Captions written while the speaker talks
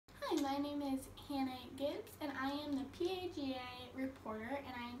My name is Hannah Gibbs, and I am the PAGA reporter,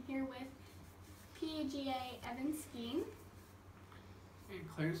 and I am here with PAGA Evan Skeen. And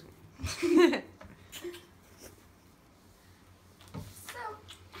Claire's. So,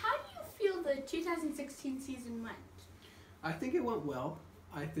 how do you feel the 2016 season went? I think it went well.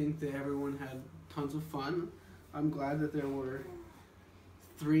 I think that everyone had tons of fun. I'm glad that there were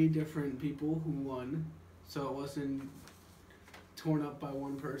 3 different people who won, so it wasn't torn up by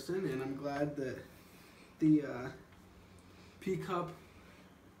one person, and I'm glad that the P Cup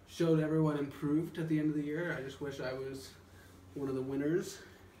showed everyone improved at the end of the year. I just wish I was one of the winners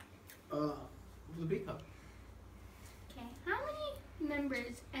of the P Cup. Okay, how many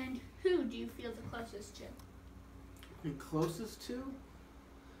members and who do you feel the closest to? And closest to?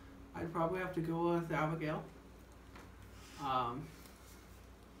 I'd probably have to go with Abigail.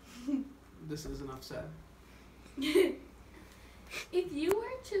 This is enough said. If you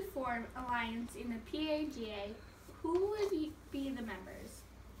were to form alliance in the PAGA, who would be the members?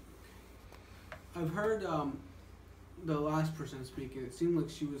 I've heard the last person speaking, it seemed like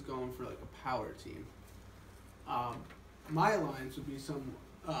she was going for like a power team. My alliance would be some,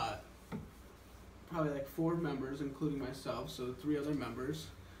 probably like 4 members, including myself, so 3 other members,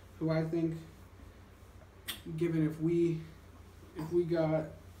 who I think, given if we got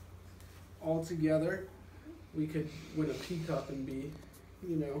all together, we could win a P Cup and be,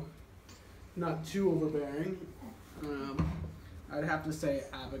 not too overbearing. I'd have to say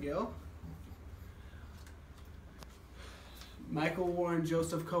Abigail, Michael Warren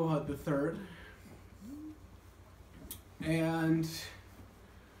Joseph Kohut III, and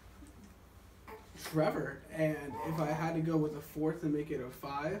Trevor. And if I had to go with a 4th and make it a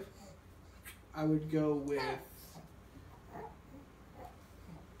 5, I would go with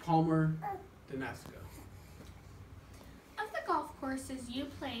Palmer Danesco. Of the golf courses you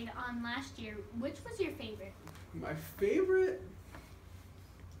played on last year, which was your favorite? My favorite,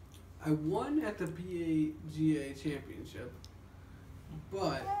 I won at the PAGA championship,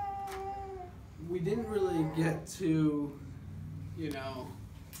 but we didn't really get to,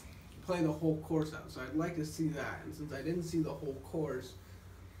 play the whole course out. So I'd like to see that. And since I didn't see the whole course,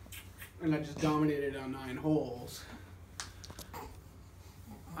 and I just dominated on 9 holes,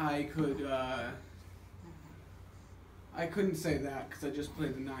 I couldn't say that because I just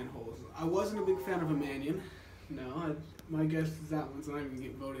played the 9 holes. I wasn't a big fan of a Mannion. No, my guess is that one's not even going to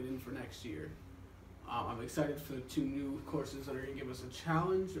get voted in for next year. I'm excited for the 2 new courses that are going to give us a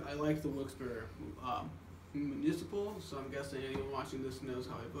challenge. I like the Wilkes-Barre Municipal, so I'm guessing anyone watching this knows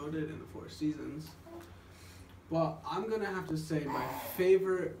how I voted in the 4 seasons. But I'm going to have to say my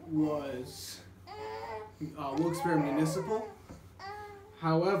favorite was Wilkes-Barre Municipal.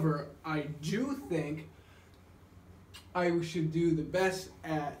 However, I do think I should do the best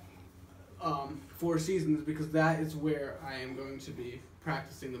at 4 seasons because that is where I am going to be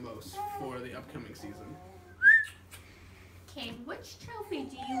practicing the most for the upcoming season. Okay, which trophy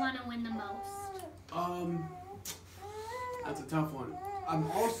do you want to win the most? That's a tough one. I'm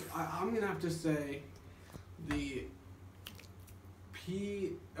gonna have to say the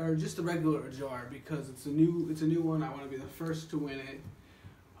just the regular jar because it's a new one. I want to be the first to win it.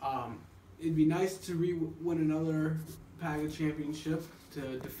 It'd be nice to win another PAGA championship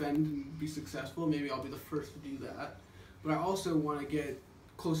to defend and be successful. Maybe I'll be the first to do that. But I also want to get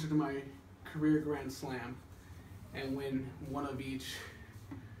closer to my career Grand Slam and win one of each.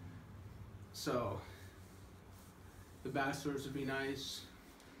 So the Bachelors would be nice.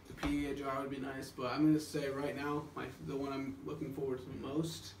 The PEA jar would be nice. But I'm going to say right now, the one I'm looking forward to the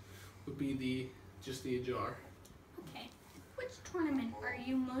most would be just the jar. Okay. Which tournament are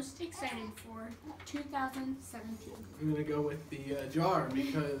you most excited for 2017? I'm going to go with the jar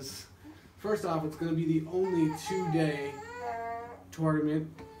because, first off, it's going to be the only 2-day tournament.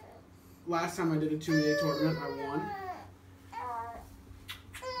 Last time I did a 2-day tournament, I won.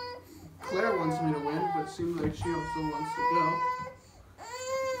 Claire wants me to win, but it seems like she also wants to go.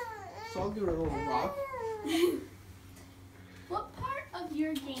 So I'll give her a little rock. What part of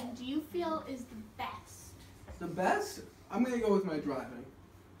your game do you feel is the best? The best? I'm going to go with my driving.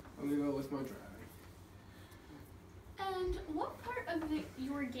 And what part of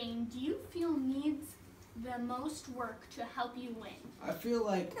your game do you feel needs the most work to help you win? I feel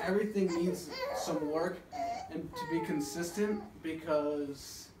like everything needs some work and to be consistent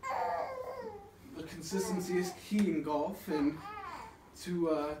because the consistency is key in golf, and to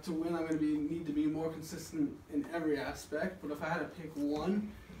win I'm going to need to be more consistent in every aspect. But if I had to pick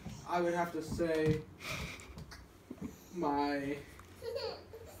one, I would have to say my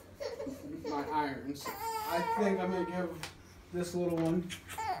irons. I think I'm going to give this little one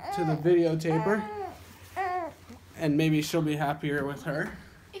to the videotaper, and maybe she'll be happier with her.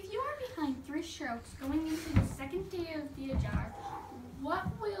 If you are behind 3 strokes going into the second day of the jar, what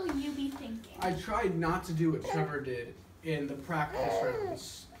will you be thinking? I tried not to do what Trevor did in the practice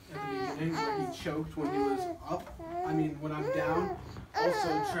rounds at the beginning, where he choked when he was up. I mean, when I'm down.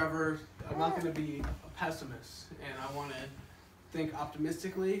 Also, Trevor, I'm not going to be a pessimist, and I want to think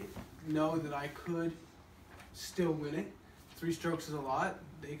optimistically, know that I could still win it. 3 strokes is a lot.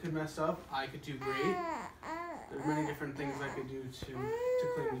 They could mess up. I could do great. There's many different things I could do to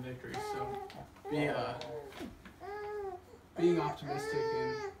claim the victory. So being optimistic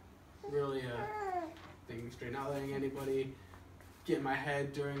and really thinking straight, not letting anybody get in my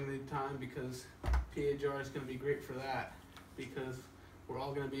head during the time, because PAGA is going to be great for that, because we're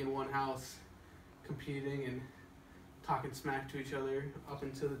all going to be in one house competing and talking smack to each other up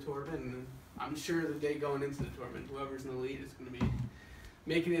into the tournament. And I'm sure the day going into the tournament, whoever's in the lead is going to be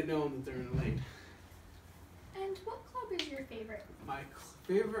making it known that they're in the lead. And what club is your favorite? My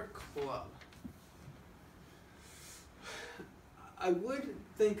favorite club? I would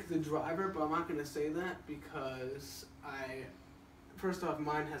think the driver, but I'm not going to say that, because first off,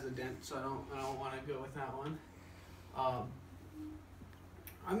 mine has a dent, so I don't want to go with that one.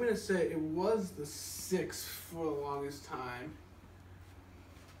 I'm going to say it was the 6 for the longest time.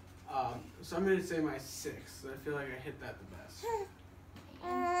 So I'm going to say my 6. I feel like I hit that the best.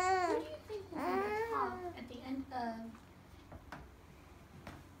 And who do you think will be the top at the end of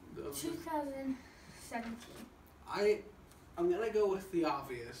 2017? I'm going to go with the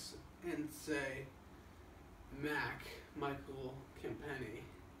obvious and say Michael Campenny,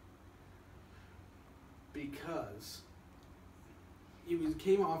 because he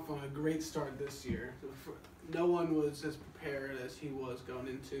came off on a great start this year. No one was as prepared as he was going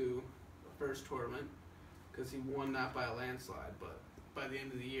into the first tournament, because he won that by a landslide. But by the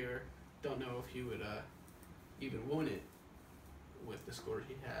end of the year, don't know if he would even win it with the score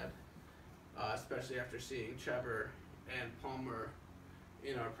he had, especially after seeing Trevor and Palmer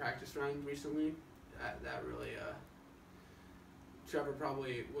in our practice round recently. That really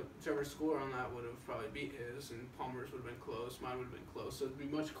Trevor's score on that would have probably beat his, and Palmer's would have been close. Mine would have been close, so it'd be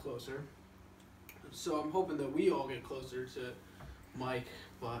much closer. So I'm hoping that we all get closer to Mike,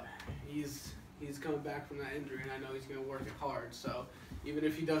 but he's coming back from that injury, and I know he's going to work it hard. So even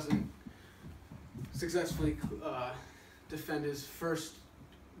if he doesn't successfully defend his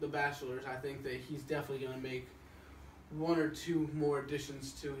the Bachelors, I think that he's definitely going to make 1 or 2 more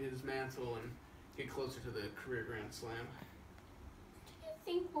additions to his mantle and get closer to the career Grand Slam. Who do you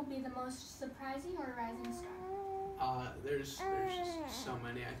think will be the most surprising or rising star? There's just so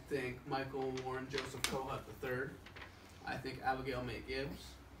many. I think Michael Warren Joseph Kohut III. I think Abigail May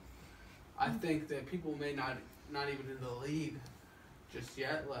Gibbs. I think that people may not even in the league just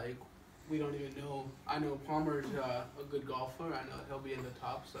yet. Like, we don't even know. I know Palmer's a good golfer. I know he'll be in the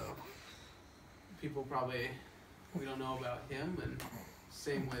top. So people we don't know about him. And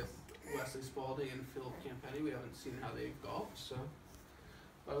same with Wesley Spalding and Philip Campenny. We haven't seen how they've golfed. So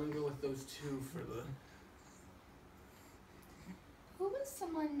I would go with those 2 for the. Who is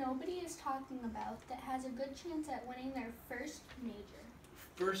someone nobody is talking about that has a good chance at winning their first major?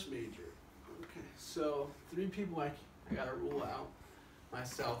 First major. Okay, so 3 people I gotta rule out.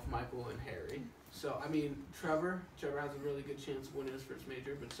 Myself, Michael, and Harry. So, I mean, Trevor has a really good chance of winning his first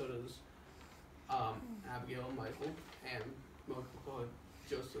major, but so does Abigail and Michael, and Michael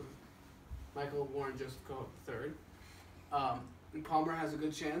Warren Joseph Kohut III. And Palmer has a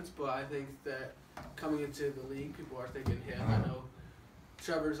good chance, but I think that coming into the league, people are thinking him. I know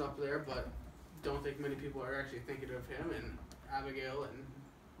Trevor's up there, but don't think many people are actually thinking of him. And Abigail and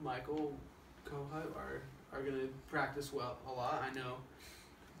Michael Kohut are going to practice well a lot. I know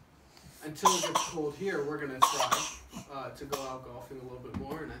until it gets cold here, we're going to try to go out golfing a little bit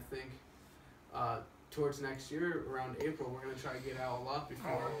more. And I think towards next year, around April, we're going to try to get out a lot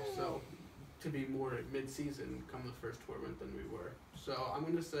before. So to be more mid-season come the first tournament than we were. So I'm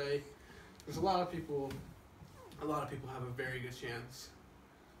going to say there's a lot of people have a very good chance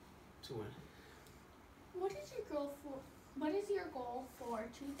to win. What is your goal for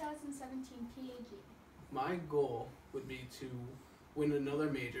 2017 PAGA? My goal would be to win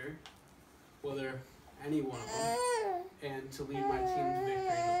another major, whether any one of them, and to lead my team to victory in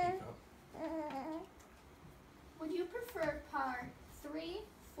the P Cup. Would you prefer par 3,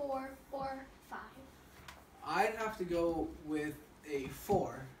 4, or 5? I'd have to go with a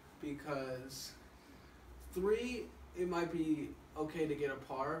 4, because 3, it might be okay to get a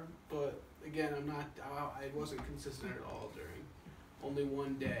par, but again, I wasn't consistent at all during. Only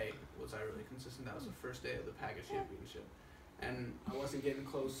one day was I really consistent. That was the first day of the PAGA Championship. and I wasn't getting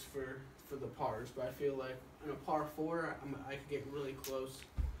close for the pars. But I feel like in a par 4, I could get really close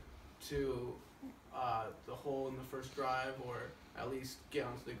to the hole in the first drive, or at least get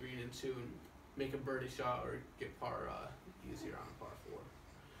onto the green in 2 and make a birdie shot, or get par easier on a par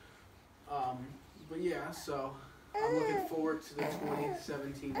 4. But yeah, so I'm looking forward to the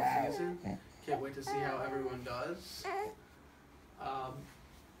 2017 season. Can't wait to see how everyone does. Yeah,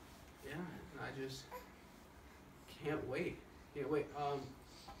 and I just can't wait.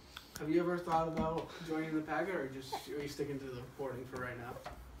 Have you ever thought about joining the PAGA, or are you sticking to the reporting for right now?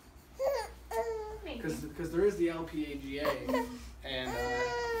 Maybe. Because there is the LPAGA, and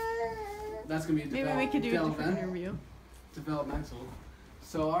that's going to be Maybe we could do a different interview. Developmental.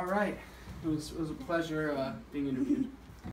 So, all right. It was a pleasure being interviewed.